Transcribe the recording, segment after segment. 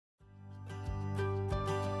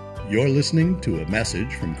You're listening to a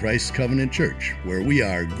message from Christ's Covenant Church, where we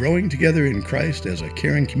are growing together in Christ as a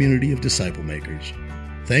caring community of disciple makers.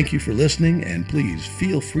 Thank you for listening, and please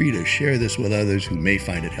feel free to share this with others who may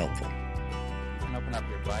find it helpful. You can open up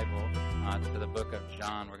your Bible to the book of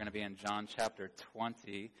John. We're going to be in John chapter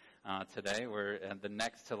 20 today. We're in the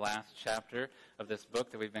next to last chapter of this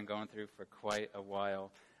book that we've been going through for quite a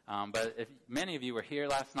while. But if many of you were here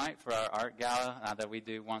last night for our art gala that we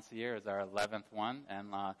do once a year, is our 11th one,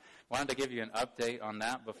 and wanted to give you an update on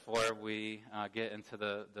that before we get into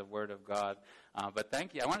the Word of God. But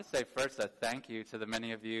thank you. I want to say first a thank you to the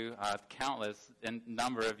many of you, countless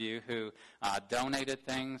number of you who donated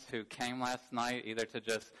things, who came last night either to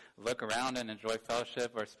just look around and enjoy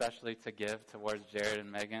fellowship, or especially to give towards Jared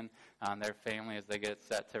and Megan and their family as they get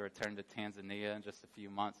set to return to Tanzania in just a few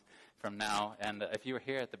months from now. And if you were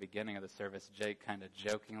here at the beginning of the service, Jake kind of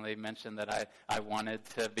jokingly mentioned that I wanted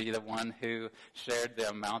to be the one who shared the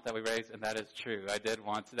amount that we raised, and that is true. I did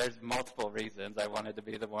want to. There's multiple reasons I wanted to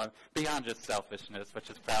be the one, beyond just selfishness, which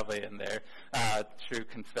is probably in there, true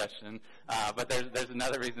confession. But there's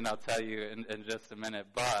another reason I'll tell you in just a minute.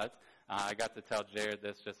 But I got to tell Jared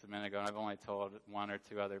this just a minute ago, and I've only told one or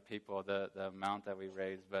two other people the amount that we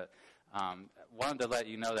raised. But wanted to let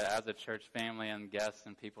you know that as a church family and guests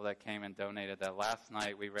and people that came and donated, that last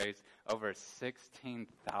night we raised over $16,000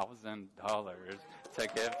 to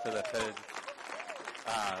give to the Hood.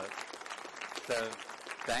 So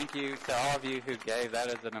thank you to all of you who gave. That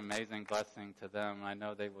is an amazing blessing to them. I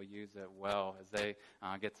know they will use it well as they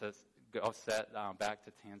get to go set back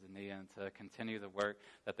to Tanzania and to continue the work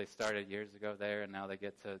that they started years ago there, and now they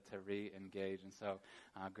get to re-engage. And so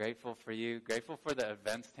grateful for you, grateful for the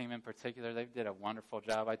events team in particular. They did a wonderful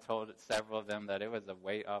job. I told several of them that it was a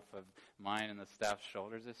weight off of mine and the staff's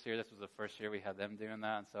shoulders this year. This was the first year we had them doing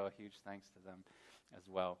that, and so a huge thanks to them as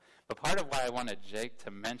well. But part of why I wanted Jake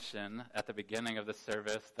to mention at the beginning of the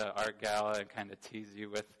service the art gala and kind of tease you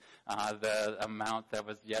with the amount that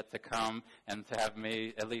was yet to come, and to have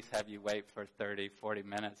me at least have you wait for 30, 40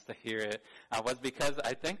 minutes to hear it, was because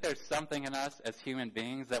I think there's something in us as human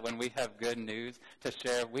beings that when we have good news to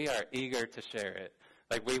share, we are eager to share it.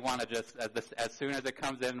 Like, we want to just, as soon as it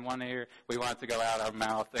comes in one ear, we want it to go out our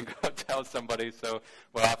mouth and go tell somebody. So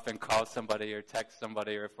we'll often call somebody or text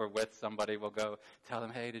somebody, or if we're with somebody, we'll go tell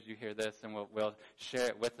them, hey, did you hear this? And we'll share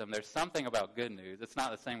it with them. There's something about good news. It's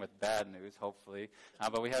not the same with bad news, hopefully.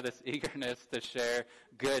 But we have this eagerness to share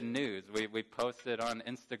good news. We post it on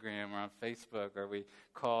Instagram or on Facebook, or we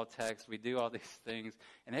call, text. We do all these things.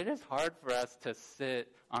 And it is hard for us to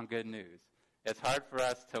sit on good news. It's hard for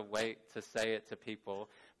us to wait to say it to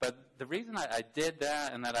people. But the reason I did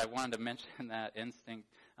that, and that I wanted to mention that instinct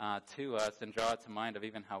to us and draw it to mind of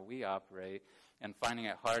even how we operate and finding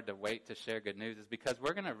it hard to wait to share good news, is because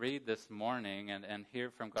we're going to read this morning and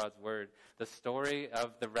hear from God's Word the story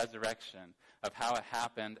of the resurrection, of how it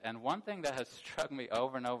happened. And one thing that has struck me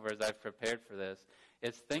over and over as I've prepared for this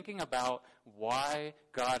is thinking about why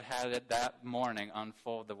God had it that morning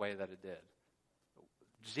unfold the way that it did.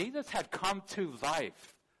 Jesus had come to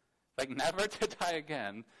life, like never to die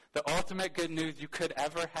again, the ultimate good news you could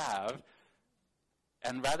ever have.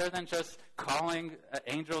 And rather than just calling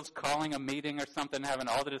angels, calling a meeting or something, having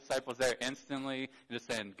all the disciples there instantly, and just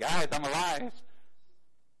saying, guys, I'm alive.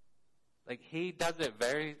 Like, he does it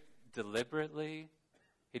very deliberately.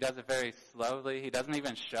 He does it very slowly. He doesn't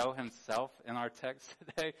even show himself in our text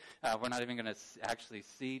today. We're not even going to actually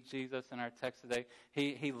see Jesus in our text today.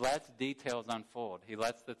 He lets details unfold. He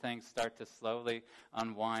lets the things start to slowly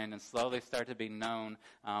unwind and slowly start to be known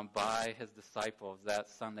by his disciples that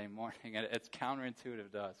Sunday morning. And it's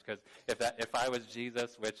counterintuitive to us, because if I was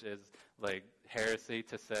Jesus, which is like heresy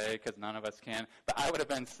to say, because none of us can, but I would have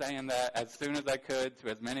been saying that as soon as I could to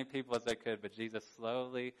as many people as I could. But Jesus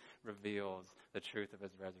slowly reveals the truth of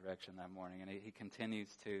his resurrection that morning, and he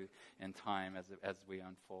continues to in time as we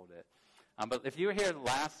unfold it. But if you were here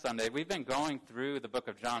last Sunday, we've been going through the book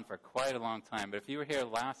of John for quite a long time, but if you were here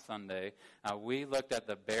last Sunday, we looked at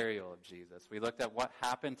the burial of Jesus. We looked at what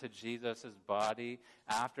happened to Jesus' body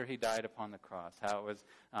after he died upon the cross, how it was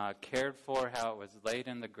cared for, how it was laid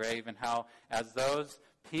in the grave, and how as those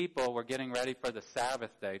people were getting ready for the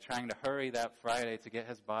Sabbath day, trying to hurry that Friday to get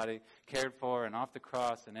his body cared for and off the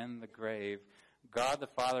cross and in the grave, God the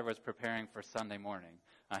Father was preparing for Sunday morning.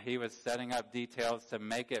 He was setting up details to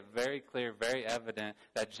make it very clear, very evident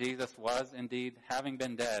that Jesus was indeed, having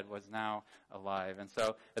been dead, was now alive. And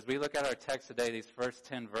so as we look at our text today, these first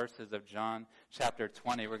 10 verses of John chapter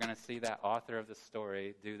 20, we're going to see that author of the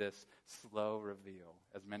story do this slow reveal,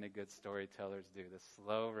 as many good storytellers do, this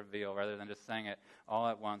slow reveal. Rather than just saying it all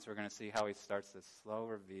at once, we're going to see how he starts this slow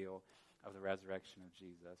reveal of the resurrection of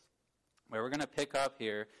Jesus. Where we're going to pick up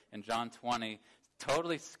here in John 20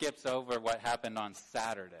 totally skips over what happened on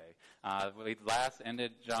Saturday. We last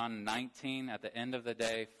ended John 19 at the end of the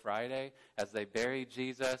day, Friday, as they buried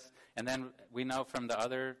Jesus. And then we know from the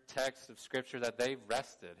other texts of Scripture that they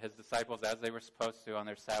rested. His disciples, as they were supposed to on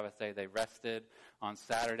their Sabbath day, they rested on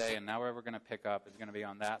Saturday. And now where we're going to pick up is going to be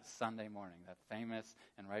on that Sunday morning, that famous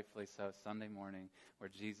and rightfully so Sunday morning where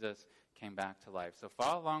Jesus came back to life. So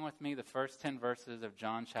follow along with me, the first 10 verses of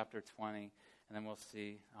John chapter 20. And then we'll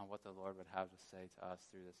see what the Lord would have to say to us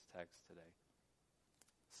through this text today.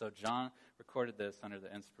 So John recorded this under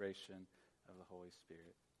the inspiration of the Holy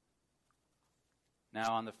Spirit.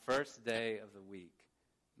 Now on the first day of the week,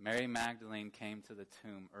 Mary Magdalene came to the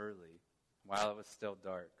tomb early, while it was still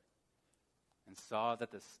dark, and saw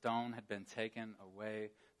that the stone had been taken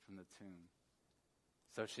away from the tomb.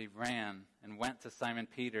 So she ran and went to Simon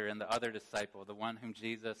Peter and the other disciple, the one whom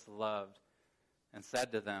Jesus loved, and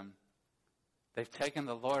said to them, "They've taken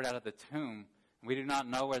the Lord out of the tomb, and we do not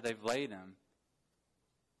know where they've laid him."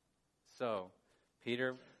 So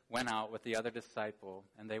Peter went out with the other disciple,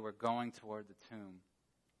 and they were going toward the tomb.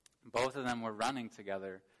 Both of them were running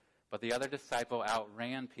together, but the other disciple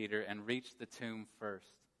outran Peter and reached the tomb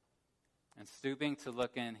first. And stooping to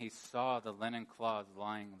look in, he saw the linen cloths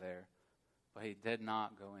lying there, but he did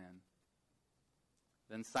not go in.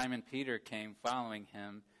 Then Simon Peter came following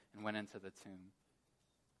him and went into the tomb.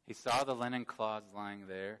 He saw the linen cloths lying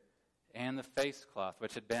there, and the face cloth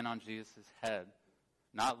which had been on Jesus' head,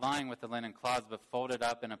 not lying with the linen cloths, but folded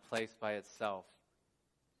up in a place by itself.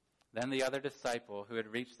 Then the other disciple, who had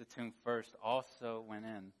reached the tomb first, also went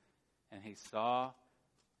in, and he saw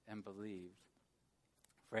and believed.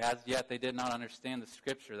 For as yet they did not understand the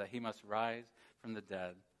scripture that he must rise from the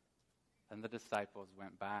dead. Then the disciples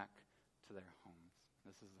went back to their homes.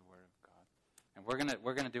 This is the word of God. And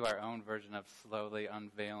we're gonna do our own version of slowly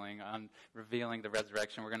revealing the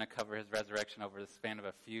resurrection. We're going to cover his resurrection over the span of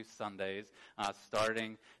a few Sundays,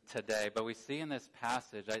 starting today. But we see in this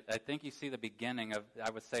passage, I think you see the beginning of, I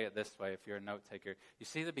would say it this way if you're a note taker, you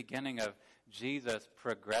see the beginning of Jesus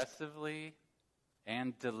progressively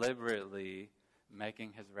and deliberately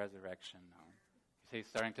making his resurrection known. You see, he's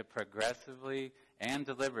starting to progressively and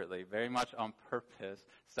deliberately, very much on purpose,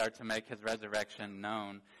 start to make his resurrection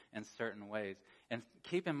known in certain ways. And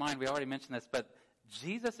keep in mind, we already mentioned this, but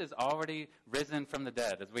Jesus is already risen from the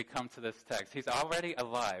dead as we come to this text. He's already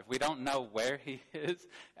alive. We don't know where he is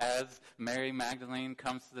as Mary Magdalene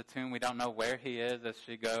comes to the tomb. We don't know where he is as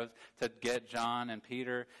she goes to get John and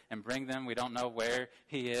Peter and bring them. We don't know where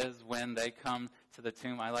he is when they come to the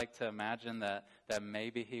tomb. I like to imagine that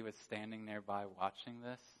maybe he was standing nearby watching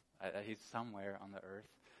this. He's somewhere on the earth.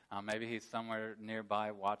 Maybe he's somewhere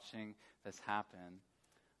nearby watching this happen.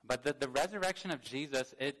 But the resurrection of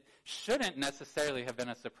Jesus, it shouldn't necessarily have been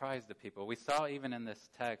a surprise to people. We saw even in this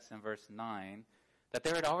text in verse 9 that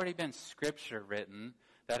there had already been scripture written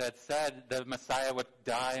that had said the Messiah would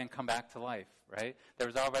die and come back to life, right? There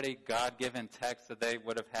was already God-given text that they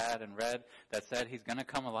would have had and read that said he's going to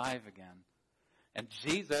come alive again. And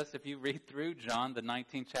Jesus, if you read through John, the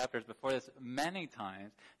 19 chapters before this, many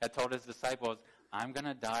times had told his disciples, I'm going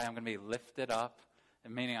to die, I'm going to be lifted up,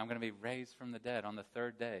 meaning I'm going to be raised from the dead on the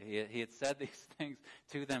third day. He had said these things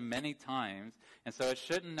to them many times, and so it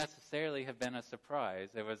shouldn't necessarily have been a surprise.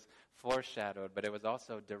 It was foreshadowed, but it was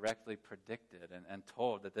also directly predicted and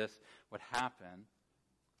told that this would happen.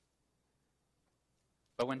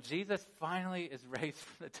 But when Jesus finally is raised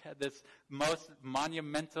from the dead, this most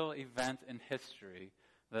monumental event in history,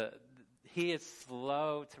 he is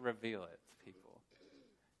slow to reveal it to people.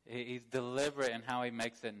 He's deliberate in how he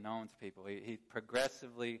makes it known to people. He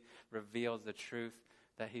progressively reveals the truth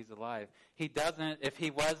that he's alive. He doesn't, if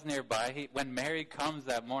he was nearby, when Mary comes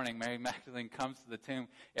that morning, Mary Magdalene comes to the tomb,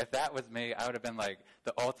 if that was me, I would have been like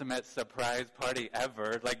the ultimate surprise party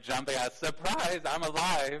ever, like jumping out, surprise, I'm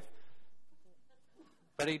alive.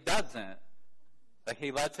 But he doesn't. Like,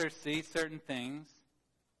 he lets her see certain things.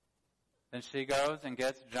 Then she goes and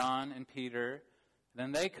gets John and Peter.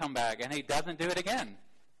 Then they come back, and he doesn't do it again.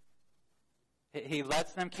 He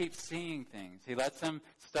lets them keep seeing things. He lets them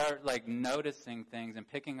start, noticing things and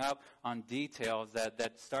picking up on details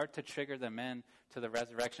that start to trigger them in to the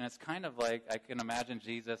resurrection. It's kind of like, I can imagine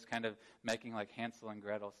Jesus kind of making, like Hansel and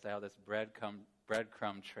Gretel style, this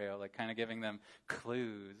breadcrumb trail, kind of giving them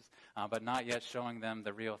clues, but not yet showing them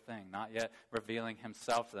the real thing, not yet revealing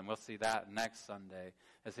himself to them. We'll see that next Sunday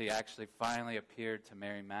as he actually finally appeared to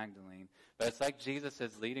Mary Magdalene. But it's like Jesus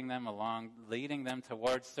is leading them along, leading them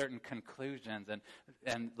towards certain conclusions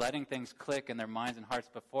and letting things click in their minds and hearts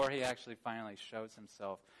before he actually finally shows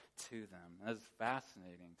himself to them. And this is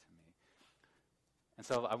fascinating to me. And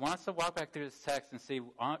so I want us to walk back through this text and see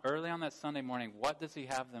early on that Sunday morning, what does he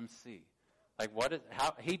have them see? Like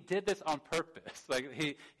how he did this on purpose.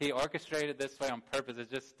 Like he orchestrated this way on purpose. It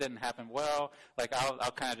just didn't happen well. Like I'll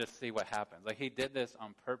kind of just see what happens. Like he did this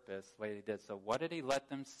on purpose, the way he did. So what did he let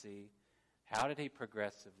them see? How did he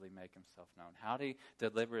progressively make himself known? How did he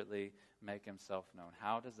deliberately make himself known?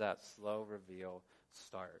 How does that slow reveal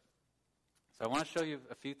start? So I want to show you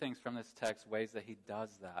a few things from this text, ways that he does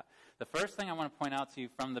that. The first thing I want to point out to you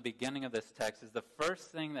from the beginning of this text is the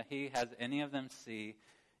first thing that he has any of them see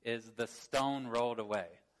is the stone rolled away.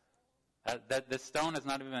 That this stone has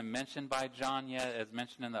not even been mentioned by John yet, as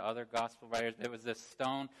mentioned in the other gospel writers. It was this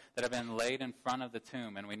stone that had been laid in front of the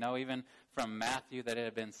tomb. And we know even from Matthew that it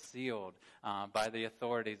had been sealed by the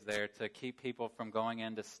authorities there to keep people from going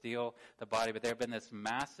in to steal the body. But there had been this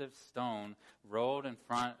massive stone rolled in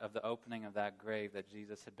front of the opening of that grave that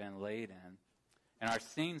Jesus had been laid in. And our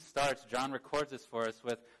scene starts, John records this for us,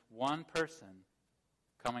 with one person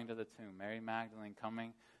coming to the tomb, Mary Magdalene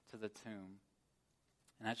coming to the tomb.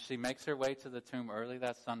 And as she makes her way to the tomb early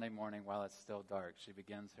that Sunday morning while it's still dark, she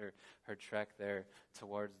begins her trek there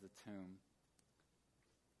towards the tomb.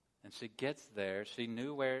 And she gets there. She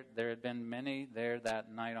knew where there had been many there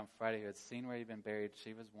that night on Friday who had seen where he'd been buried.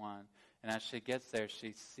 She was one. And as she gets there,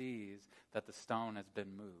 she sees that the stone has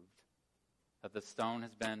been moved, that the stone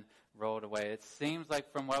has been rolled away. It seems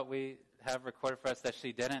like from what we have recorded for us that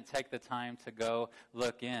she didn't take the time to go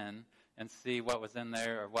look in and see what was in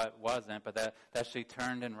there or what wasn't, but that she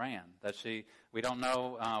turned and ran. We don't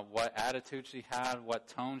know what attitude she had, what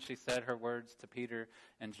tone she said her words to Peter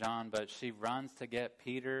and John, but she runs to get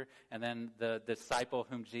Peter and then the disciple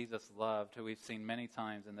whom Jesus loved, who we've seen many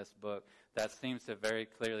times in this book, that seems to very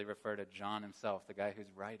clearly refer to John himself, the guy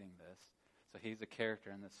who's writing this. So he's a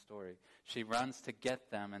character in this story. She runs to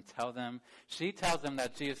get them and she tells them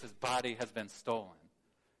that Jesus' body has been stolen.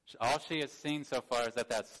 All she has seen so far is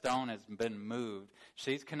that stone has been moved.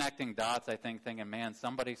 She's connecting dots, I think, thinking, man,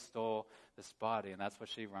 somebody stole this body. And that's what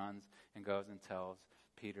she runs and goes and tells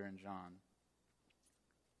Peter and John.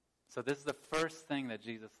 So this is the first thing that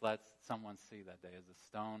Jesus lets someone see that day, is the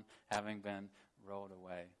stone having been rolled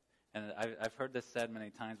away. And I've heard this said many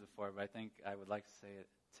times before, but I think I would like to say it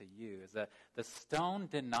to you, is that the stone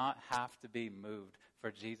did not have to be moved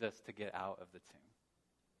for Jesus to get out of the tomb.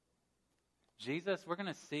 Jesus, we're going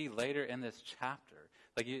to see later in this chapter,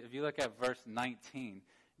 if you look at verse 19,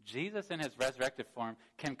 Jesus in his resurrected form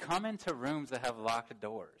can come into rooms that have locked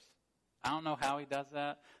doors. I don't know how he does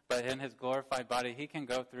that, but in his glorified body, he can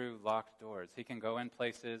go through locked doors. He can go in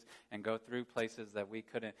places and go through places that we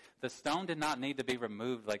couldn't. The stone did not need to be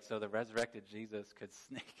removed so the resurrected Jesus could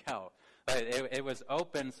sneak out. It was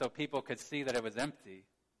open so people could see that it was empty.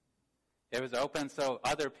 It was open so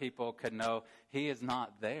other people could know he is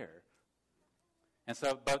not there. And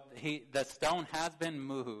so, the stone has been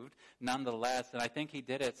moved nonetheless, and I think he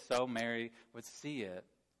did it so Mary would see it.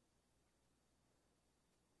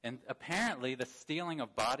 And apparently the stealing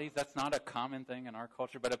of bodies, that's not a common thing in our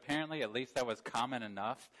culture, but apparently at least that was common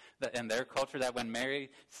enough that in their culture that when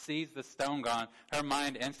Mary sees the stone gone, her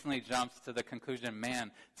mind instantly jumps to the conclusion,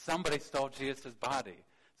 man, somebody stole Jesus' body.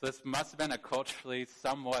 So this must have been a culturally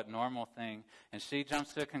somewhat normal thing. And she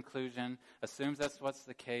jumps to a conclusion, assumes that's what's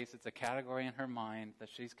the case. It's a category in her mind that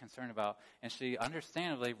she's concerned about. And she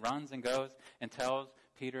understandably runs and goes and tells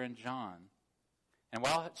Peter and John. And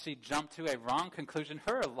while she jumped to a wrong conclusion,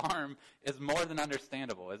 her alarm is more than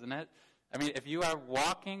understandable, isn't it? I mean, if you are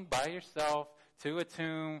walking by yourself to a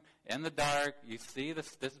tomb in the dark, you see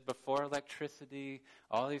this is before electricity,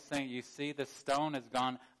 all these things, you see the stone is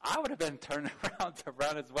gone, I would have been turned around to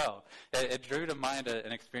run as well. It drew to mind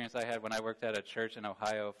an experience I had when I worked at a church in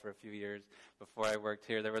Ohio for a few years before I worked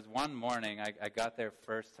here. There was one morning, I got there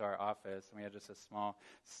first to our office, and we had just a small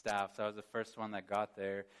staff, so I was the first one that got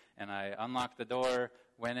there, and I unlocked the door,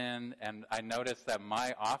 went in, and I noticed that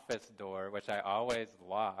my office door, which I always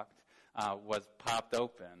locked, was popped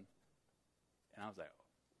open. And I was like,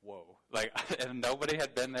 whoa. And nobody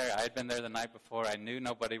had been there. I had been there the night before. I knew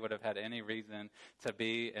nobody would have had any reason to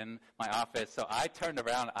be in my office. So I turned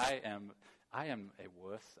around. I am a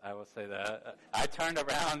wuss, I will say that. I turned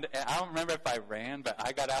around, and I don't remember if I ran, but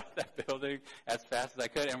I got out of that building as fast as I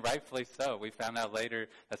could, and rightfully so. We found out later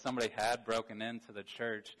that somebody had broken into the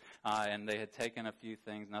church, and they had taken a few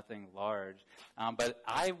things, nothing large. But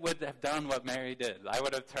I would have done what Mary did. I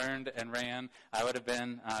would have turned and ran. I would have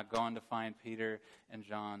been going to find Peter and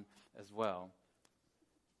John as well.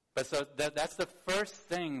 But so that's the first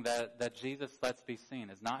thing that Jesus lets be seen,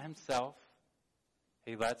 is not himself.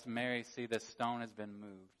 He lets Mary see the stone has been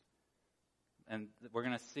moved. And we're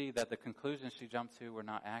going to see that the conclusions she jumped to were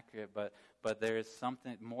not accurate, but there is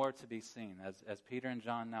something more to be seen. As Peter and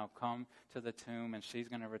John now come to the tomb, and she's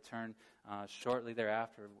going to return shortly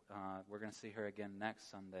thereafter, we're going to see her again next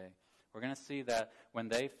Sunday. We're going to see that when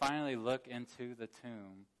they finally look into the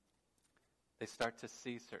tomb, they start to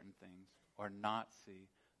see certain things or not see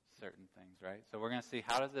certain things, right? So we're going to see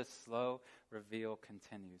how does this slow reveal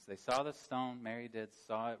continues. They saw the stone, Mary did,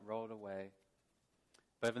 saw it rolled away.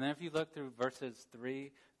 But then if you look through verses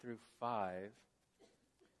 3 through 5,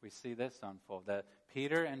 we see this unfold, that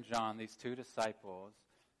Peter and John, these two disciples,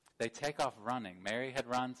 they take off running. Mary had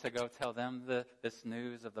run to go tell them this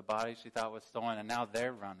news of the body she thought was stolen, and now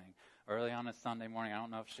they're running. Early on a Sunday morning, I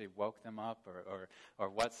don't know if she woke them up or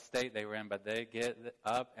what state they were in, but they get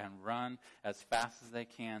up and run as fast as they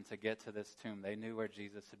can to get to this tomb. They knew where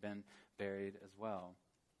Jesus had been buried as well.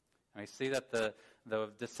 And we see that the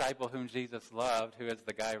disciple whom Jesus loved, who is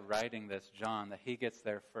the guy writing this, John, that he gets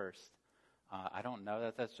there first. I don't know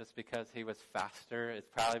that that's just because he was faster. It's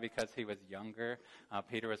probably because he was younger.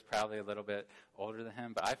 Peter was probably a little bit older than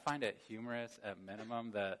him. But I find it humorous at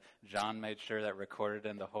minimum that John made sure that recorded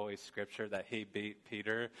in the Holy Scripture that he beat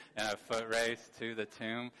Peter in a foot race to the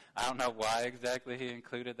tomb. I don't know why exactly he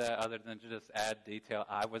included that other than to just add detail.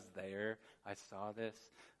 I was there. I saw this.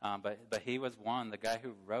 But he was one, the guy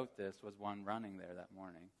who wrote this was one running there that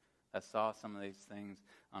morning that saw some of these things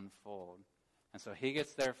unfold. And so he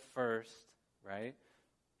gets there first. Right?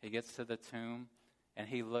 He gets to the tomb, and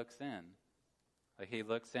he looks in. Like he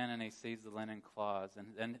looks in, and he sees the linen cloths.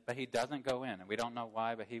 But he doesn't go in, and we don't know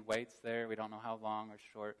why, but he waits there. We don't know how long or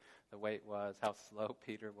short the wait was, how slow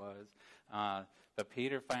Peter was. But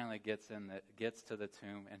Peter finally gets to the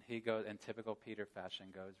tomb, and he goes, in typical Peter fashion,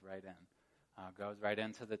 goes right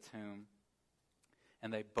into the tomb.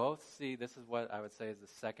 And they both see, this is what I would say is the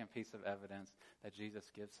second piece of evidence that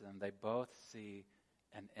Jesus gives to them. They both see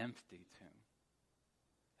an empty tomb.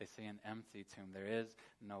 They see an empty tomb. There is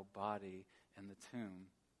no body in the tomb.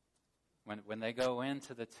 When they go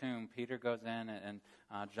into the tomb, Peter goes in and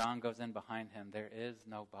John goes in behind him. There is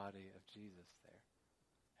no body of Jesus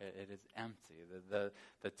there. It is empty.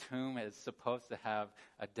 The tomb is supposed to have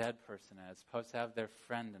a dead person in it. It's supposed to have their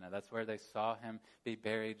friend in it. That's where they saw him be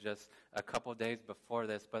buried just a couple days before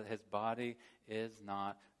this, but his body is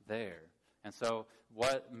not there. And so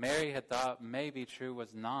what Mary had thought may be true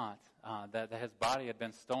was not, that his body had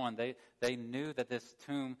been stolen. They knew that this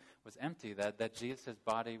tomb was empty, that Jesus'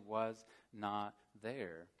 body was not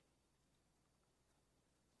there.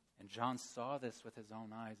 And John saw this with his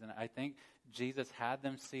own eyes. And I think Jesus had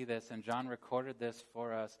them see this, and John recorded this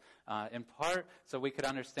for us, in part so we could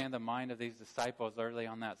understand the mind of these disciples early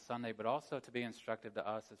on that Sunday, but also to be instructive to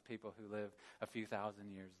us as people who live a few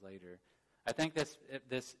thousand years later. I think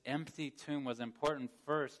this empty tomb was important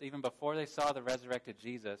first, even before they saw the resurrected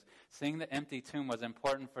Jesus. Seeing the empty tomb was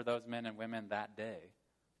important for those men and women that day.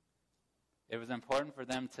 It was important for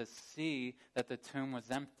them to see that the tomb was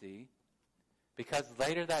empty, because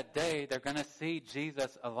later that day they're going to see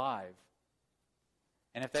Jesus alive.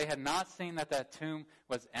 And if they had not seen that tomb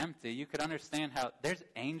was empty, you could understand how there's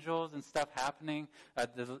angels and stuff happening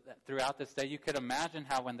throughout this day. You could imagine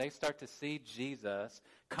how when they start to see Jesus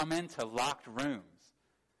come into locked rooms,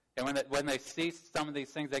 and when they see some of these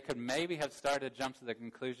things, they could maybe have started to jump to the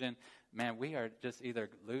conclusion, man, we are just either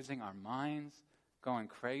losing our minds, going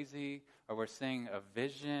crazy, or we're seeing a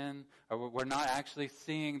vision, or we're not actually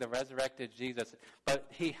seeing the resurrected Jesus. But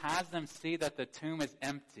he has them see that the tomb is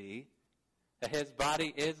empty, that his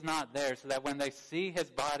body is not there, so that when they see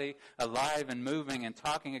his body alive and moving and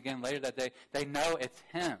talking again later that day, they know it's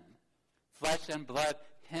him. Flesh and blood,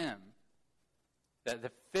 him.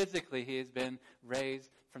 That physically he has been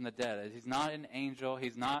raised from the dead. He's not an angel.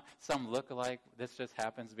 He's not some lookalike. This just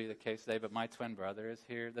happens to be the case today. But my twin brother is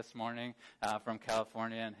here this morning from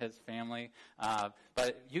California, and his family.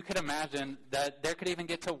 But you could imagine that there could even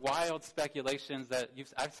get to wild speculations that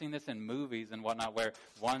I've seen this in movies and whatnot, where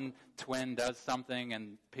one twin does something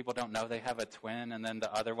and people don't know they have a twin, and then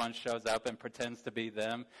the other one shows up and pretends to be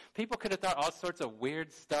them. People could have thought all sorts of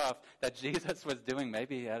weird stuff that Jesus was doing.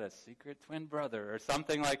 Maybe he had a secret twin brother or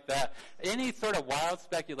something like that. Any sort of wild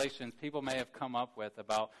speculations people may have come up with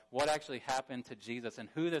about what actually happened to Jesus and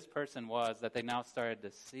who this person was that they now started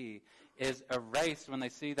to see is erased when they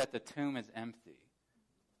see that the tomb is empty.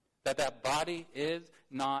 That body is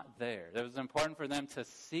not there. It was important for them to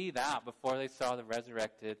see that before they saw the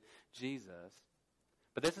resurrected Jesus.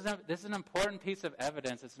 But this is an important piece of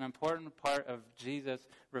evidence. It's an important part of Jesus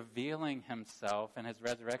revealing himself and his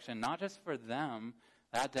resurrection, not just for them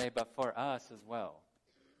that day, but for us as well.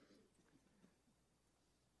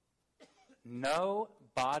 No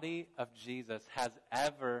body of Jesus has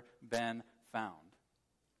ever been found.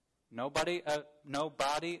 No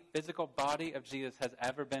physical body of Jesus has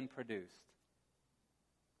ever been produced.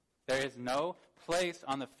 There is no place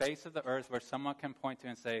on the face of the earth where someone can point to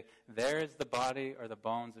and say, there is the body or the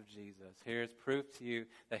bones of Jesus. Here is proof to you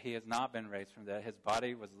that he has not been raised from the dead. His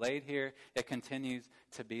body was laid here. It continues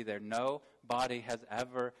to be there. No body has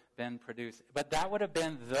ever been produced. But that would have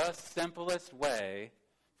been the simplest way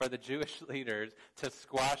for the Jewish leaders to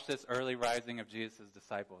squash this early rising of Jesus'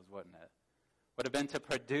 disciples, wouldn't it? Would have been to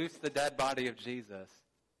produce the dead body of Jesus.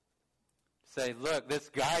 Say, look, this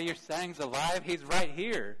guy you're saying's alive, he's right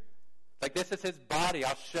here. Like, this is his body.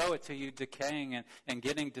 I'll show it to you decaying and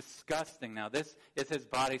getting disgusting now. This is his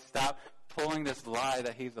body. Stop pulling this lie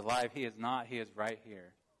that he's alive. He is not. He is right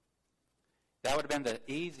here. That would have been the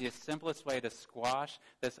easiest, simplest way to squash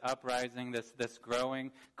this uprising, this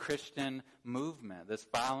growing Christian movement, this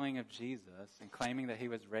following of Jesus and claiming that he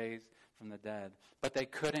was raised from the dead. But they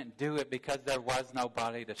couldn't do it because there was no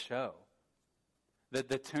body to show.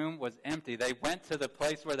 The tomb was empty. They went to the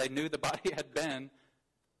place where they knew the body had been,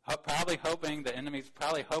 the enemy's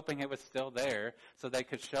probably hoping it was still there so they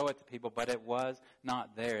could show it to people, but it was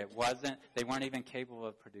not there. They weren't even capable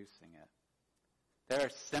of producing it. There are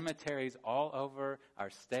cemeteries all over our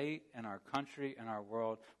state and our country and our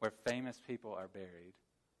world where famous people are buried,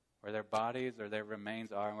 where their bodies or their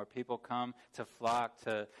remains are, and where people come to flock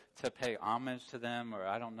to pay homage to them, or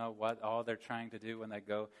I don't know what all they're trying to do when they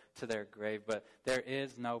go to their grave. But there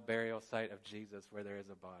is no burial site of Jesus where there is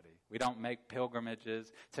a body. We don't make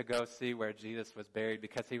pilgrimages to go see where Jesus was buried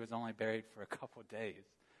because he was only buried for a couple days.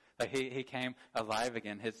 Like he came alive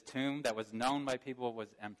again. His tomb that was known by people was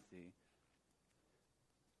empty.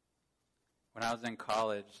 When I was in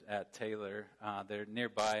college at Taylor, they're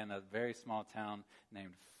nearby in a very small town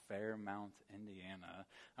named Fairmount, Indiana,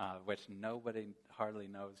 which nobody hardly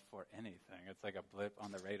knows for anything. It's like a blip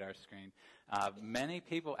on the radar screen. Many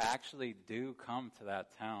people actually do come to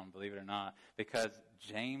that town, believe it or not, because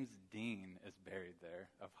James Dean is buried there,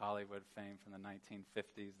 of Hollywood fame from the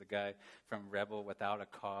 1950s, the guy from Rebel Without a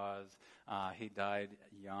Cause. He died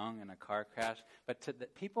young in a car crash. But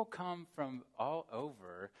people come from all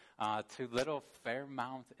over to little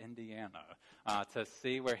Fairmount, Indiana, to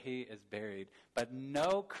see where he is buried. But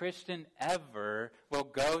no Christian ever will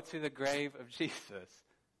go to the grave of Jesus.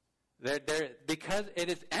 Because it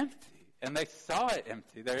is empty. And they saw it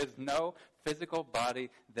empty. There is no physical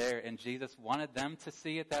body there. And Jesus wanted them to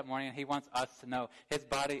see it that morning. And he wants us to know his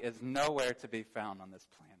body is nowhere to be found on this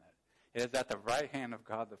planet. It is at the right hand of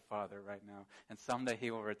God the Father right now. And someday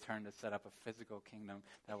he will return to set up a physical kingdom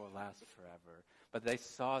that will last forever. But they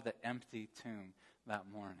saw the empty tomb that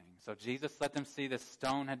morning. So Jesus let them see the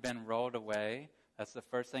stone had been rolled away. That's the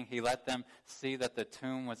first thing. He let them see that the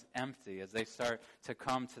tomb was empty as they start to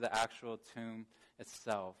come to the actual tomb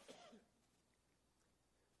itself.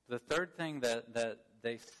 The third thing that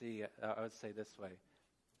they see, I would say this way.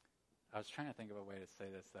 I was trying to think of a way to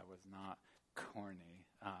say this that was not corny.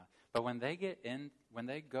 But when they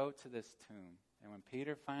go to this tomb, and when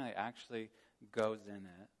Peter finally actually goes in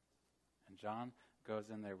it, and John goes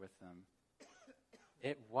in there with them,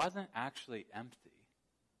 it wasn't actually empty.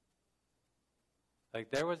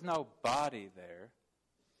 Like, there was no body there,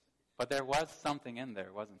 but there was something in there,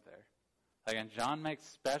 wasn't there? Like, and John makes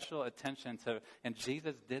special attention to, and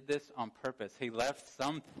Jesus did this on purpose. He left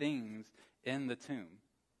some things in the tomb.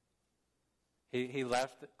 He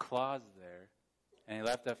left claws there, and he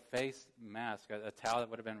left a face mask, a towel that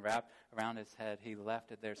would have been wrapped around his head. He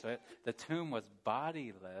left it there. So the tomb was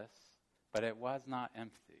bodiless, but it was not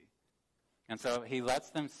empty. And so he lets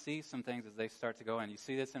them see some things as they start to go in. You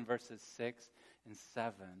see this in verses 6 and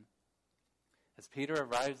 7. As Peter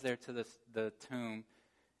arrives there to the tomb,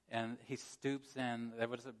 and he stoops in. It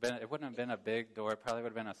wouldn't have been a big door. It probably would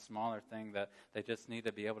have been a smaller thing that they just need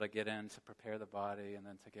to be able to get in to prepare the body and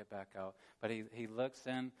then to get back out. But he looks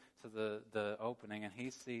in to the opening, and he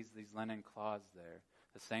sees these linen cloths there.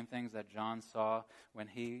 The same things that John saw when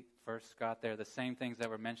he first got there. The same things that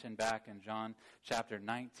were mentioned back in John chapter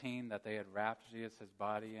 19 that they had wrapped Jesus'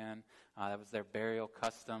 body in. That was their burial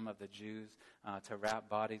custom of the Jews to wrap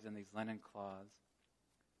bodies in these linen cloths.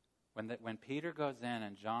 When Peter goes in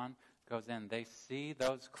and John goes in, they see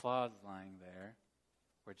those cloths lying there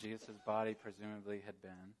where Jesus' body presumably had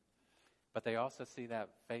been. But they also see that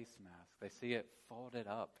face mask. They see it folded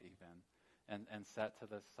up even and set to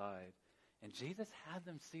the side. And Jesus had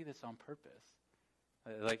them see this on purpose.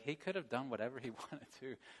 Like, he could have done whatever he wanted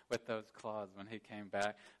to with those cloths when he came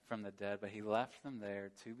back from the dead, but he left them there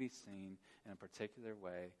to be seen in a particular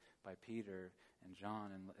way by Peter and John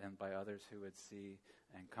and by others who would see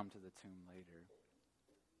and come to the tomb later.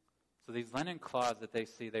 So these linen cloths that they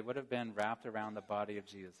see, they would have been wrapped around the body of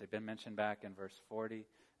Jesus. They've been mentioned back in verse 40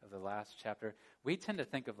 of the last chapter. We tend to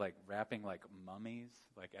think of like wrapping like mummies,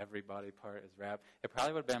 like every body part is wrapped. It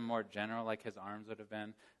probably would have been more general, like his arms would have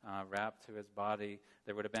been wrapped to his body.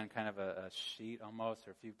 There would have been kind of a sheet almost,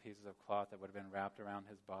 or a few pieces of cloth that would have been wrapped around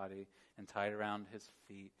his body and tied around his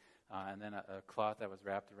feet, and then a cloth that was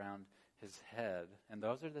wrapped around his head. And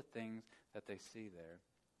those are the things that they see there.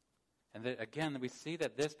 And again, we see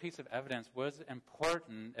that this piece of evidence was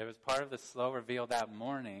important. It was part of the slow reveal that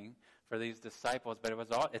morning for these disciples, but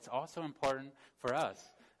it's also important for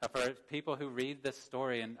us. For people who read this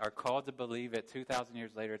story and are called to believe it 2,000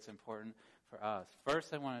 years later, it's important for us.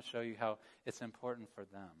 First, I want to show you how it's important for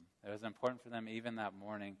them. It was important for them even that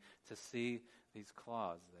morning to see these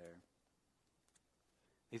cloths there.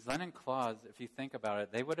 These linen cloths, if you think about it,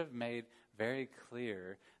 they would have made very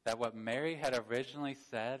clear that what Mary had originally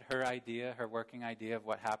said, her working idea of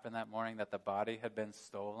what happened that morning, that the body had been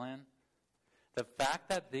stolen, the fact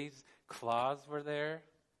that these cloths were there,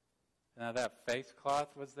 that face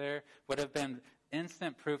cloth was there, would have been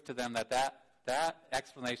instant proof to them that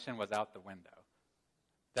explanation was out the window.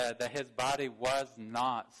 That his body was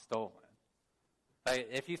not stolen. Like,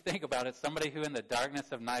 if you think about it, somebody who in the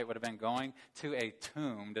darkness of night would have been going to a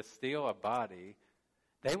tomb to steal a body,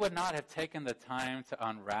 they would not have taken the time to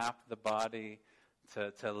unwrap the body,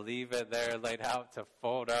 to leave it there laid out, to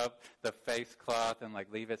fold up the face cloth and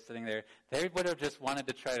leave it sitting there. They would have just wanted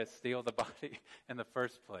to try to steal the body in the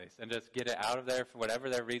first place and just get it out of there for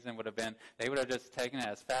whatever their reason would have been. They would have just taken it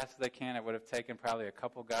as fast as they can. It would have taken probably a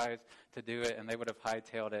couple guys to do it, and they would have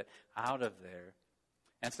hightailed it out of there.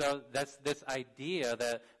 And so that's this idea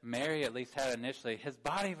that Mary at least had initially. His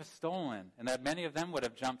body was stolen, and that many of them would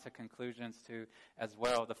have jumped to conclusions to as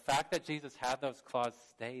well. The fact that Jesus had those cloths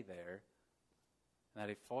stay there, and that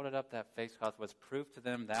he folded up that face cloth, was proof to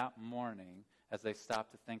them that morning as they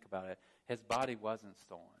stopped to think about it. His body wasn't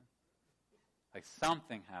stolen.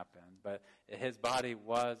 Something happened, but his body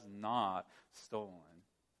was not stolen.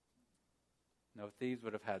 No thieves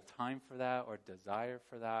would have had time for that or desire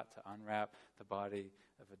for that, to unwrap the body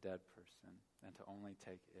of a dead person and to only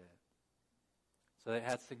take it. So it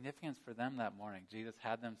had significance for them that morning. Jesus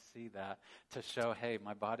had them see that to show, hey,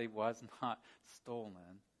 my body was not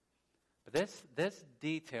stolen. But this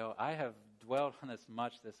detail, I have dwelled on this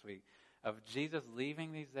much this week, of Jesus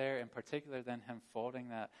leaving these there, in particular then him folding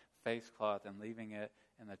that face cloth and leaving it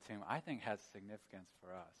in the tomb, I think has significance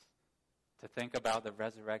for us. To think about the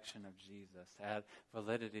resurrection of Jesus, to add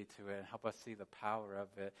validity to it and help us see the power of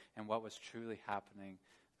it and what was truly happening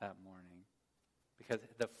that morning. Because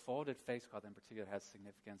the folded face cloth in particular has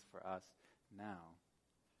significance for us now.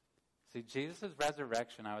 See, Jesus'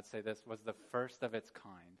 resurrection, I would say this, was the first of its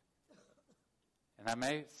kind. And that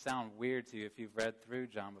may sound weird to you if you've read through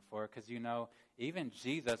John before, because even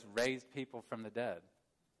Jesus raised people from the dead.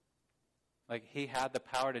 He had the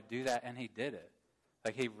power to do that, and he did it.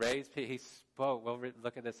 He raised people, he spoke. We'll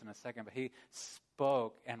look at this in a second, but he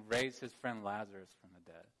spoke and raised his friend Lazarus from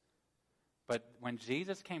the dead. But when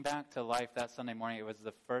Jesus came back to life that Sunday morning, it was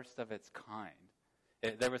the first of its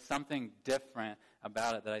kind. There was something different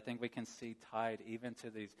about it that I think we can see tied even to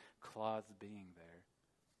these cloths being there,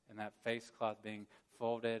 and that face cloth being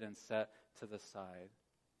folded and set to the side.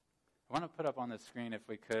 I want to put up on the screen, if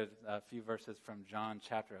we could, a few verses from John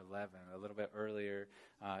chapter 11, a little bit earlier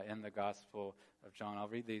in the Gospel of John. I'll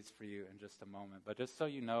read these for you in just a moment. But just so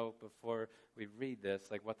you know, before we read this,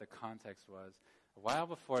 what the context was. A while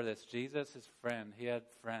before this, Jesus, his friend, he had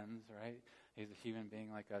friends, right? He's a human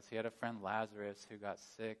being like us. He had a friend, Lazarus, who got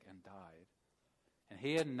sick and died. And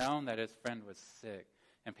he had known that his friend was sick,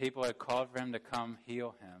 and people had called for him to come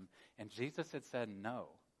heal him. And Jesus had said no.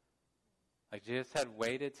 Jesus had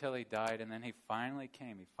waited till he died, and then he finally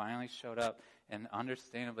came. He finally showed up, and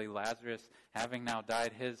understandably, Lazarus, having now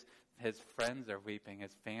died, his friends are weeping.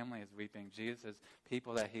 His family is weeping. Jesus'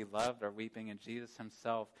 people that he loved are weeping, and Jesus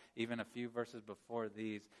himself, even a few verses before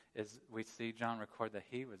these, we see John record that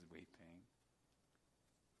he was weeping.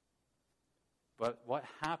 But what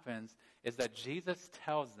happens is that Jesus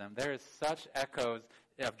tells them, there is such echoes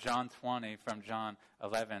of John 20 from John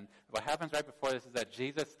 11. What happens right before this is that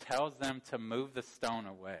Jesus tells them to move the stone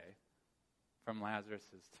away from Lazarus'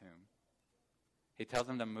 tomb. He tells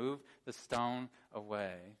them to move the stone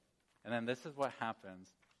away. And then this is what happens.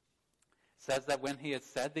 It says that when he had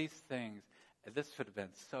said these things, this would have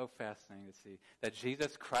been so fascinating to see, that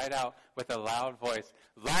Jesus cried out with a loud voice,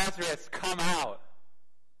 "Lazarus, come out!"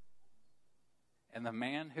 And the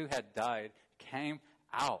man who had died came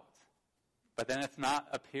out. But then it's not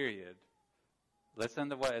a period. Listen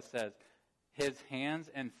to what it says. His hands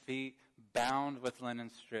and feet bound with linen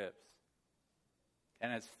strips,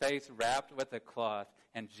 and his face wrapped with a cloth.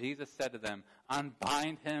 And Jesus said to them,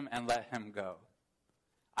 "Unbind him and let him go."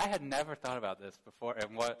 I had never thought about this before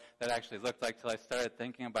and what that actually looked like till I started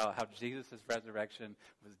thinking about how Jesus' resurrection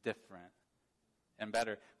was different and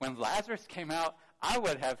better. When Lazarus came out, I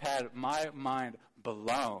would have had my mind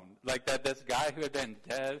blown. Like that this guy who had been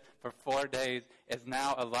dead for 4 days is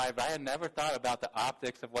now alive. I had never thought about the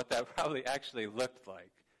optics of what that probably actually looked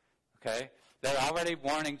like. Okay? They're already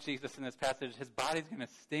warning Jesus in this passage. His body's going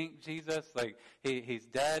to stink, Jesus. Like, he's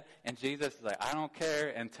dead. And Jesus is like, I don't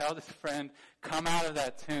care. And tells his friend, come out of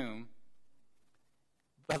that tomb.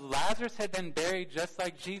 But Lazarus had been buried just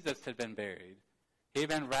like Jesus had been buried. He had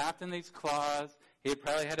been wrapped in these cloths. He had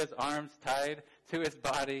probably had his arms tied to his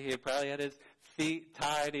body. He had probably had his feet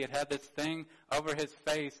tied. He had had this thing over his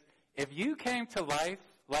face. If you came to life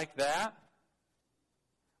like that,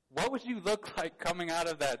 what would you look like coming out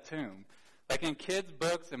of that tomb? Like in kids'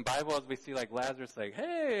 books and Bibles, we see like Lazarus like,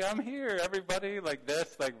 hey, I'm here, everybody, like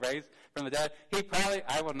this, like raised from the dead. He probably,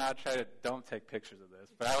 I will not try to, don't take pictures of this,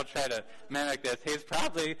 but I will try to mimic this. He's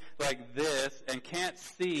probably like this and can't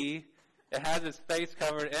see. It has his face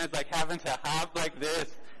covered and it's like having to hop like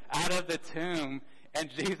this out of the tomb. And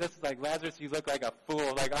Jesus is like, Lazarus, you look like a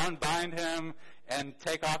fool. Like unbind him and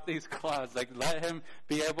take off these cloths. Like let him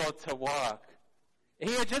be able to walk.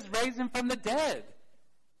 He had just raised him from the dead.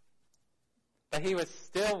 But he was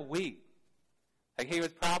still weak. Like he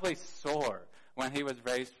was probably sore when he was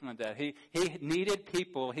raised from the dead. He needed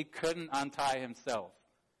people. He couldn't untie himself.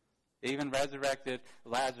 He even resurrected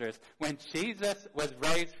Lazarus. When Jesus was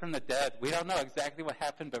raised from the dead, we don't know exactly what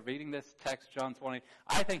happened, but reading this text, John 20,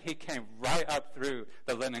 I think he came right up through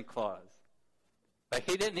the linen cloths. Like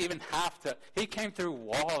he didn't even have to. He came through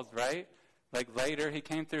walls, right? Like later, he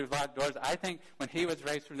came through locked doors. I think when he was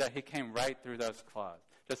raised from the dead, he came right through those cloths.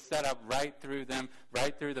 Just set up right through them,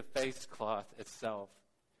 right through the face cloth itself.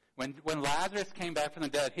 When Lazarus came back from the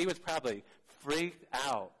dead, he was probably freaked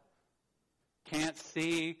out. Can't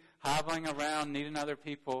see, hobbling around, needing other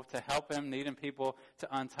people to help him, needing people to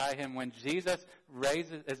untie him. When Jesus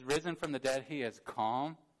is risen from the dead, he is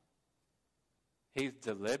calm. He's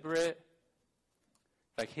deliberate.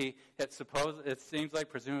 Like it seems like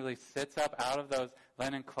presumably sits up out of those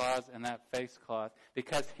linen cloths and that face cloth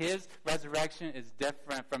because his resurrection is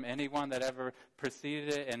different from anyone that ever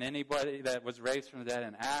preceded it and anybody that was raised from the dead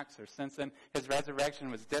in Acts or since then. His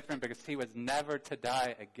resurrection was different because he was never to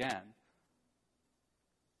die again.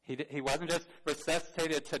 He wasn't just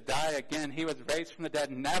resuscitated to die again. He was raised from the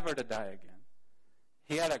dead never to die again.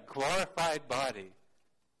 He had a glorified body.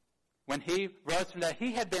 When he rose from that,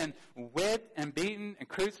 he had been whipped and beaten and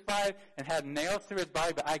crucified and had nails through his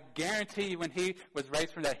body. But I guarantee you when he was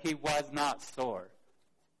raised from that, he was not sore.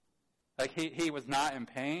 Like he was not in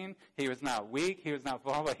pain. He was not weak. He was not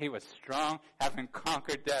vulnerable. He was strong, having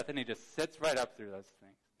conquered death. And he just sits right up through those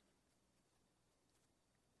things.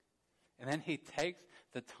 And then he takes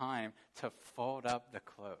the time to fold up the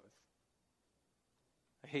clothes.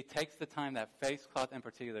 He takes the time, that face cloth in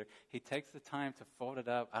particular, he takes the time to fold it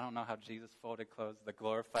up. I don't know how Jesus folded clothes. The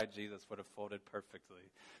glorified Jesus would have folded perfectly.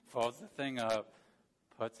 Folds the thing up,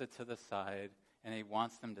 puts it to the side, and he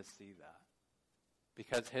wants them to see that.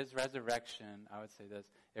 Because his resurrection, I would say this,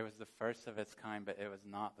 it was the first of its kind, but it was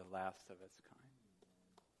not the last of its kind.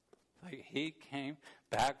 Like he came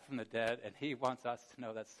back from the dead, and he wants us to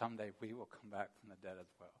know that someday we will come back from the dead as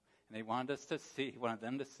well. And he wanted us to see, he wanted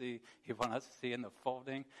them to see, he wanted us to see in the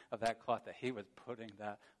folding of that cloth that he was putting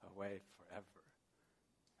that away forever.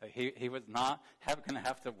 Like he was not going to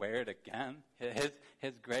have to wear it again.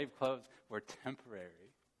 His grave clothes were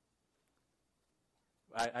temporary.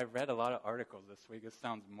 I read a lot of articles this week, it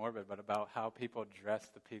sounds morbid, but about how people dress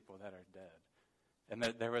the people that are dead. And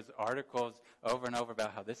there was articles over and over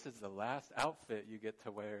about how this is the last outfit you get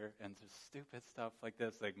to wear and just stupid stuff like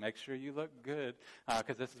this. Like, make sure you look good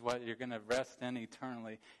because this is what you're going to rest in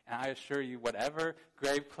eternally. And I assure you, whatever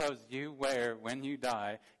grave clothes you wear when you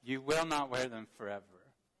die, you will not wear them forever.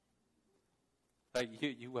 Like,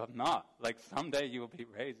 you will not. Like, someday you will be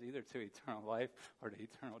raised either to eternal life or to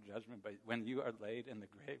eternal judgment. But when you are laid in the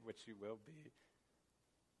grave, which you will be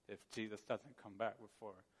if Jesus doesn't come back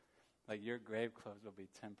before, like your grave clothes will be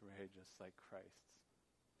temporary just like Christ's.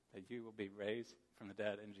 That you will be raised from the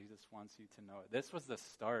dead and Jesus wants you to know it. This was the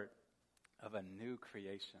start of a new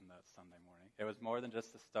creation that Sunday morning. It was more than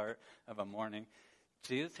just the start of a morning.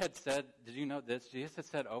 Jesus had said, did you know this? Jesus had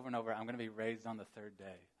said over and over, I'm going to be raised on the third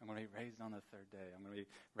day. I'm going to be raised on the third day. I'm going to be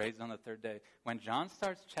raised on the third day. When John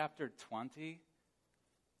starts chapter 20,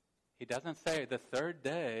 he doesn't say the third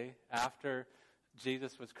day after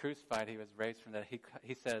Jesus was crucified, he was raised from the dead.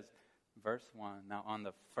 He says, verse 1, now on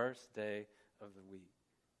the first day of the wheat.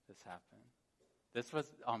 This happened. This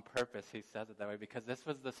was on purpose, he says it that way, because this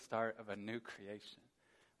was the start of a new creation.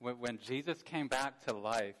 When Jesus came back to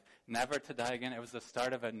life, never to die again, it was the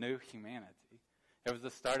start of a new humanity. It was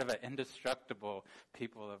the start of an indestructible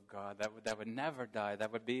people of God that would never die,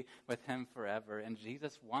 that would be with him forever. And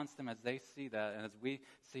Jesus wants them, as they see that, and as we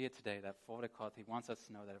see it today, that folded cloth, he wants us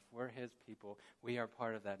to know that if we're his people, we are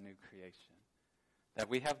part of that new creation. That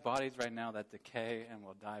we have bodies right now that decay and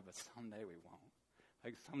will die, but someday we won't.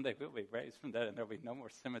 Like someday we'll be raised from dead and there'll be no more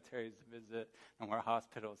cemeteries to visit, no more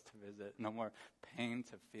hospitals to visit, no more pain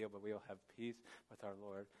to feel, but we'll have peace with our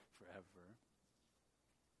Lord forever.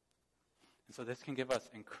 And so this can give us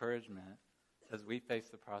encouragement as we face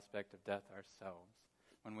the prospect of death ourselves.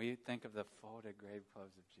 When we think of the folded grave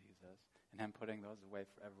clothes of Jesus and him putting those away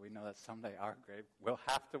forever, we know that someday we'll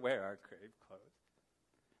have to wear our grave clothes.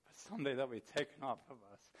 But someday they'll be taken off of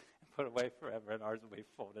us and put away forever, and ours will be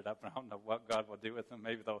folded up. And I don't know what God will do with them.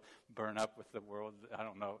 Maybe they'll burn up with the world. I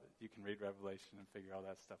don't know. You can read Revelation and figure all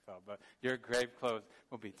that stuff out. But your grave clothes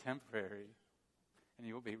will be temporary. And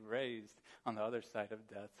you will be raised on the other side of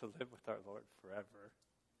death to live with our Lord forever.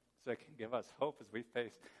 So it can give us hope as we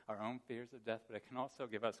face our own fears of death, but it can also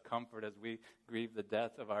give us comfort as we grieve the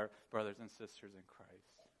death of our brothers and sisters in Christ.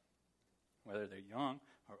 Whether they're young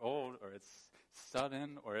or old, or it's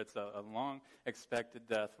sudden, or it's a long expected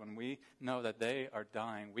death, when we know that they are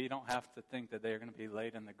dying, we don't have to think that they are going to be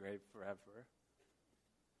laid in the grave forever.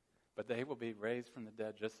 But they will be raised from the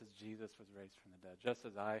dead just as Jesus was raised from the dead. Just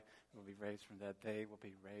as I will be raised from the dead, they will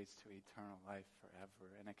be raised to eternal life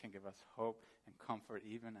forever. And it can give us hope and comfort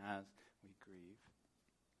even as we grieve.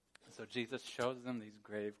 So Jesus shows them these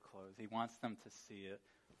grave clothes. He wants them to see it.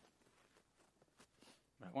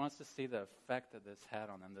 But I want us to see the effect that this had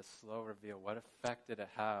on them, this slow reveal. What effect did it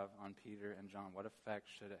have on Peter and John? What effect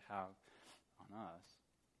should it have on us?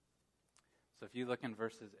 So if you look in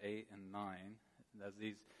verses 8 and 9, as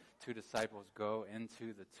these two disciples go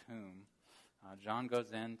into the tomb, John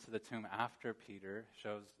goes into the tomb after Peter,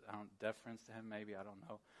 shows deference to him maybe, I don't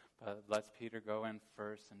know, but lets Peter go in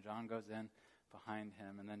first, and John goes in behind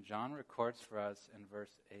him. And then John records for us in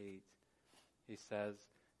verse 8, he says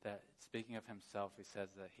that, speaking of himself, he says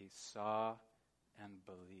that he saw and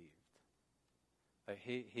believed. Like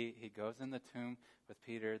he goes in the tomb with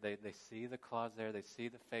Peter, they see the cloths there, they see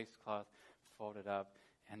the face cloth folded up,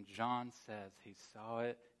 and John says he saw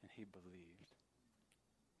it and he believed.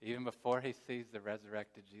 Even before he sees the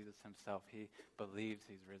resurrected Jesus himself, he believes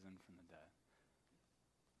he's risen from the dead.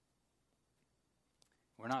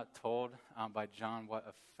 We're not told by John what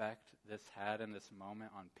effect this had in this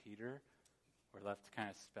moment on Peter. We're left to kind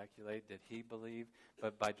of speculate, did he believe?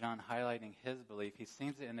 But by John highlighting his belief, he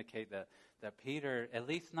seems to indicate that Peter, at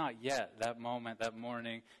least not yet, that moment, that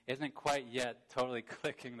morning, isn't quite yet totally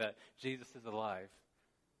clicking that Jesus is alive.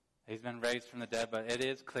 He's been raised from the dead, but it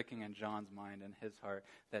is clicking in John's mind and his heart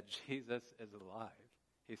that Jesus is alive.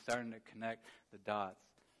 He's starting to connect the dots.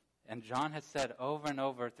 And John has said over and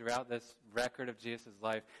over throughout this record of Jesus'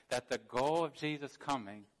 life that the goal of Jesus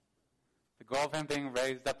coming, the goal of him being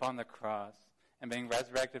raised up on the cross and being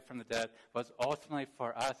resurrected from the dead, was ultimately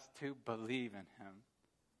for us to believe in him.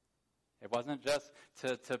 It wasn't just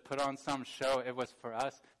to put on some show. It was for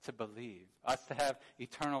us to believe, us to have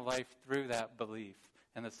eternal life through that belief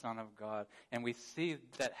in the Son of God. And we see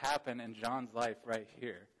that happen in John's life right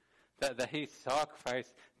here, that he saw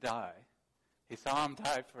Christ die. He saw him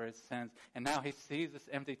die for his sins. And now he sees this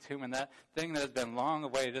empty tomb, and that thing that has been long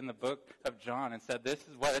awaited in the book of John, and said, this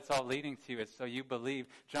is what it's all leading to, is so you believe.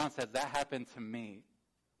 John says, that happened to me.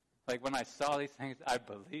 Like when I saw these things, I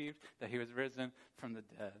believed that he was risen from the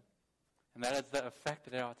dead. And that is the effect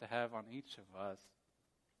that it ought to have on each of us.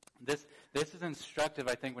 This is instructive,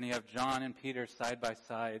 I think, when you have John and Peter side by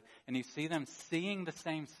side, and you see them seeing the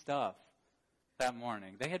same stuff that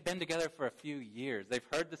morning. They had been together for a few years. They've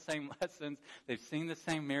heard the same lessons. They've seen the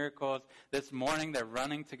same miracles. This morning, they're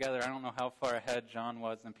running together. I don't know how far ahead John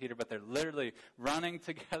was than Peter, but they're literally running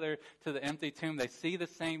together to the empty tomb. They see the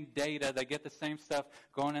same data. They get the same stuff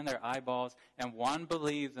going in their eyeballs, and one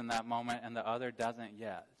believes in that moment, and the other doesn't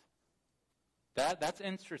yet. That's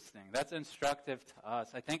interesting. That's instructive to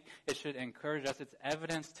us. I think it should encourage us. It's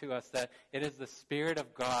evidence to us that it is the Spirit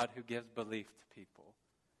of God who gives belief to people.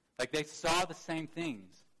 Like they saw the same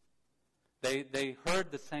things. They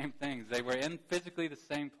heard the same things. They were in physically the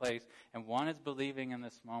same place, and one is believing in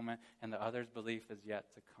this moment, and the other's belief is yet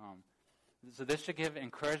to come. So this should give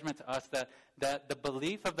encouragement to us that the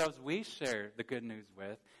belief of those we share the good news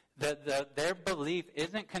with, that their belief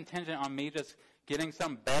isn't contingent on me just getting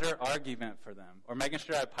some better argument for them, or making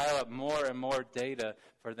sure I pile up more and more data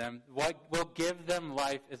for them. What will give them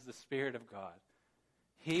life is the Spirit of God.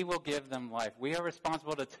 He will give them life. We are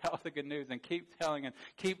responsible to tell the good news and keep telling and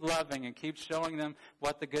keep loving and keep showing them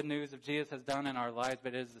what the good news of Jesus has done in our lives,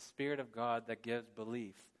 but it is the Spirit of God that gives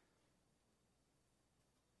belief.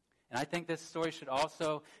 And I think this story should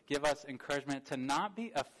also give us encouragement to not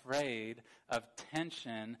be afraid of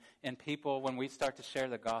tension in people when we start to share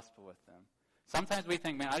the gospel with them. Sometimes we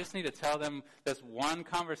think, man, I just need to tell them this one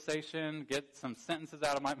conversation, get some sentences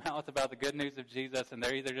out of my mouth about the good news of Jesus, and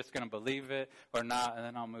they're either just going to believe it or not, and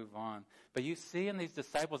then I'll move on. But you see in these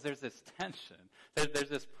disciples, there's this tension. There's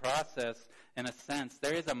this process, in a sense.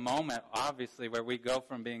 There is a moment, obviously, where we go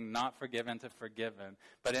from being not forgiven to forgiven.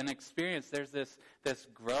 But in experience, there's this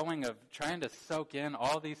growing of trying to soak in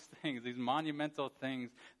all these things, these monumental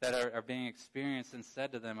things that are being experienced and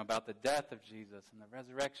said to them about the death of Jesus and the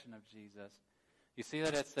resurrection of Jesus. You see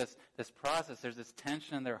that it's this process. There's this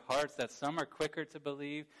tension in their hearts that some are quicker to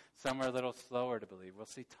believe, some are a little slower to believe. We'll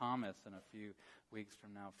see Thomas in a few weeks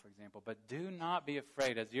from now, for example. But do not be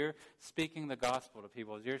afraid. As you're speaking the gospel to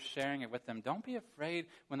people, as you're sharing it with them, don't be afraid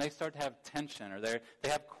when they start to have tension or they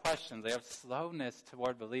have questions, they have slowness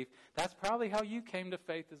toward belief. That's probably how you came to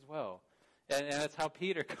faith as well. And that's how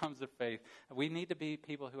Peter comes to faith. We need to be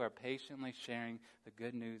people who are patiently sharing the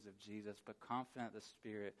good news of Jesus, but confident the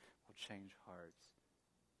Spirit will change hearts.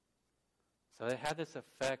 So it had this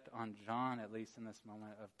effect on John, at least in this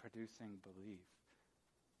moment, of producing belief.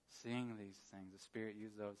 Seeing these things, the Spirit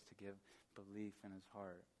used those to give belief in his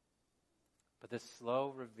heart. But this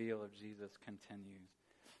slow reveal of Jesus continues.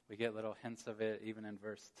 We get little hints of it even in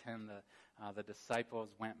verse 10. The disciples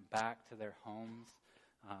went back to their homes.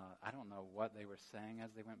 I don't know what they were saying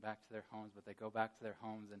as they went back to their homes, but they go back to their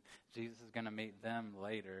homes, and Jesus is going to meet them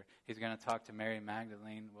later. He's going to talk to Mary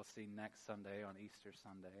Magdalene. We'll see next Sunday on Easter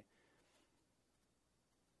Sunday.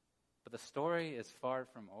 But the story is far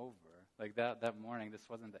from over. Like that morning, this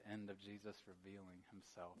wasn't the end of Jesus revealing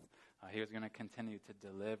himself. He was going to continue to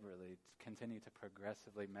deliberately, continue to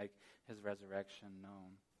progressively make his resurrection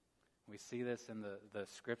known. We see this in the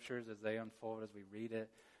scriptures as they unfold, as we read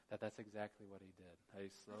it, that's exactly what he did. He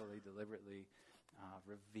slowly, deliberately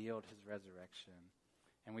revealed his resurrection.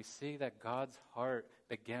 And we see that God's heart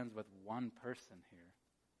begins with one person here.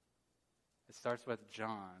 It starts with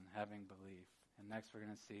John having belief. And next we're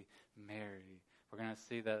going to see Mary. We're going to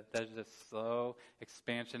see that there's this slow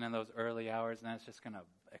expansion in those early hours, and then it's just going to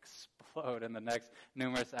explode in the next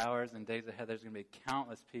numerous hours and days ahead. There's going to be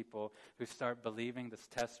countless people who start believing this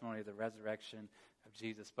testimony of the resurrection of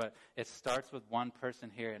Jesus. But it starts with one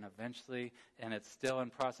person here, and eventually, and it's still in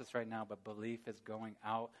process right now, but belief is going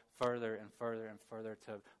out further and further and further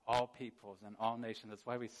to all peoples and all nations. That's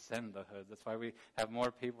why we send the hoods. That's why we have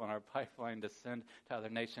more people in our pipeline to send to other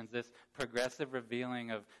nations. This progressive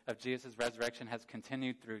revealing of Jesus' resurrection has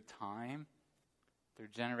continued through time, through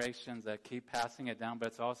generations that keep passing it down, but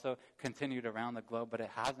it's also continued around the globe, but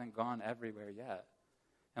it hasn't gone everywhere yet.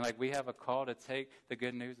 And we have a call to take the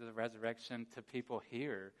good news of the resurrection to people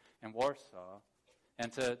here in Warsaw and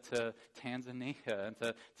to Tanzania and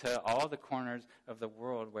to all the corners of the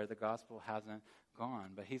world where the gospel hasn't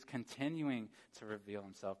gone. But he's continuing to reveal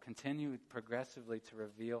himself, continue progressively to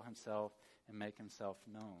reveal himself and make himself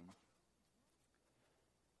known.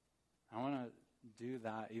 I want to do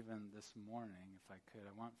that even this morning, if I could.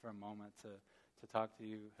 I want for a moment to talk to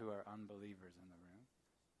you who are unbelievers in the room.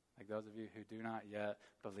 Like those of you who do not yet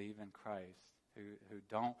believe in Christ, who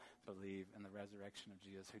don't believe in the resurrection of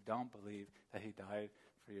Jesus, who don't believe that he died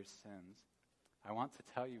for your sins. I want to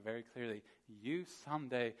tell you very clearly, you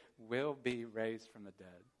someday will be raised from the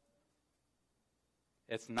dead.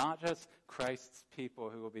 It's not just Christ's people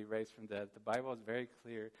who will be raised from the dead. The Bible is very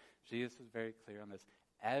clear. Jesus was very clear on this.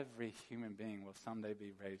 Every human being will someday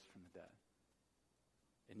be raised from the dead.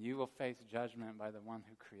 And you will face judgment by the one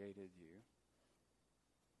who created you.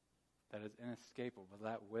 That is inescapable.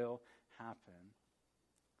 That will happen.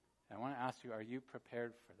 And I want to ask you, are you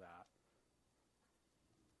prepared for that?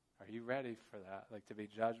 Are you ready for that? To be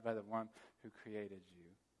judged by the one who created you.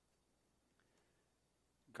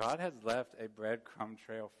 God has left a breadcrumb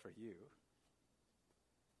trail for you.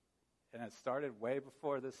 And it started way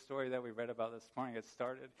before this story that we read about this morning. It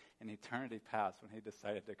started in eternity past when he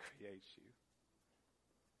decided to create you.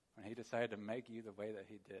 When he decided to make you the way that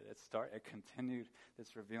he did. It continued,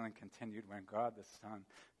 this revealing continued when God the Son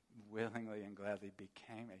willingly and gladly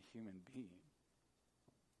became a human being.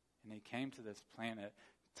 And he came to this planet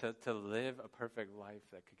to live a perfect life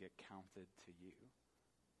that could get counted to you.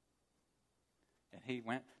 And he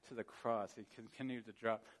went to the cross. He continued to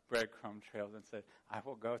drop breadcrumb trails and said, I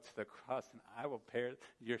will go to the cross and I will bear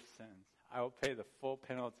your sins. I will pay the full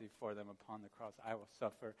penalty for them upon the cross. I will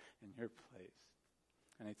suffer in your place.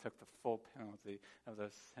 And he took the full penalty of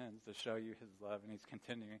those sins to show you his love. And he's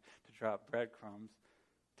continuing to drop breadcrumbs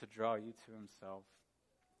to draw you to himself,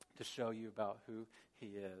 to show you about who he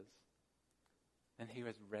is. And he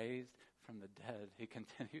was raised from the dead. He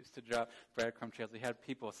continues to drop breadcrumb trails. He had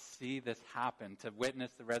people see this happen, to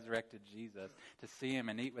witness the resurrected Jesus, to see him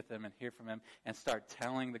and eat with him and hear from him and start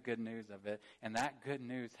telling the good news of it. And that good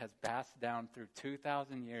news has passed down through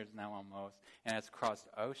 2,000 years now almost, and has crossed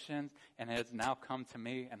oceans, and it has now come to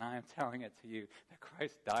me, and I am telling it to you, that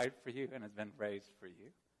Christ died for you and has been raised for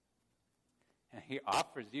you. And he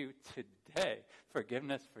offers you today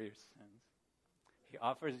forgiveness for your sins. He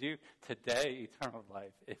offers you today eternal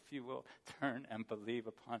life if you will turn and believe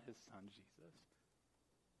upon his Son, Jesus.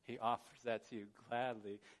 He offers that to you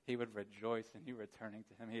gladly. He would rejoice in you returning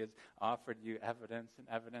to him. He has offered you evidence and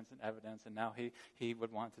evidence and evidence, and now he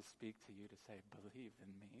would want to speak to you to say, believe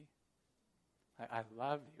in me. I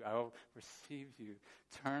love you. I will receive you.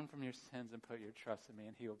 Turn from your sins and put your trust in me,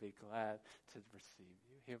 and he will be glad to receive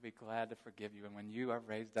you. He'll be glad to forgive you. And when you are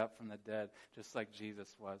raised up from the dead, just like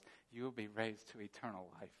Jesus was, you will be raised to eternal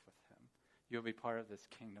life with him. You'll be part of this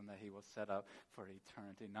kingdom that he will set up for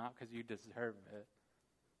eternity, not because you deserve it,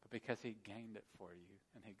 but because he gained it for you,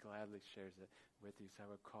 and he gladly shares it with you. So I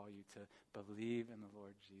would call you to believe in the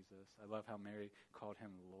Lord Jesus. I love how Mary called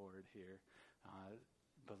him Lord here.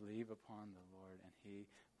 Believe upon the Lord, and he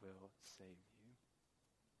will save you.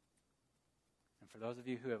 And for those of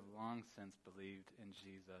you who have long since believed in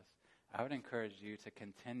Jesus, I would encourage you to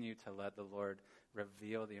continue to let the Lord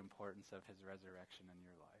reveal the importance of his resurrection in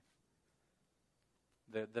your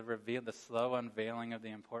life. The slow unveiling of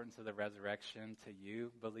the importance of the resurrection to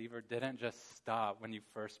you, believer, didn't just stop when you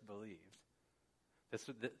first believed.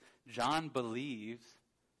 John believes,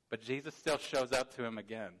 but Jesus still shows up to him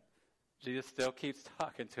again. Jesus still keeps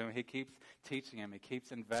talking to him. He keeps teaching him. He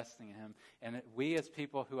keeps investing in him. And we as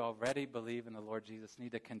people who already believe in the Lord Jesus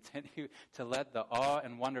need to continue to let the awe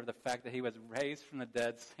and wonder of the fact that he was raised from the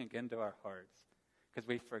dead sink into our hearts, because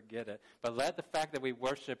we forget it. But let the fact that we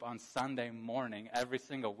worship on Sunday morning every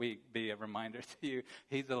single week be a reminder to you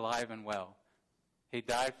he's alive and well. He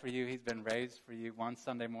died for you. He's been raised for you one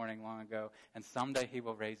Sunday morning long ago. And someday he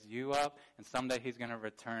will raise you up. And someday he's going to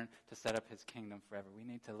return to set up his kingdom forever. We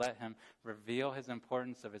need to let him reveal his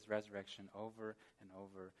importance of his resurrection over and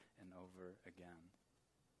over and over again.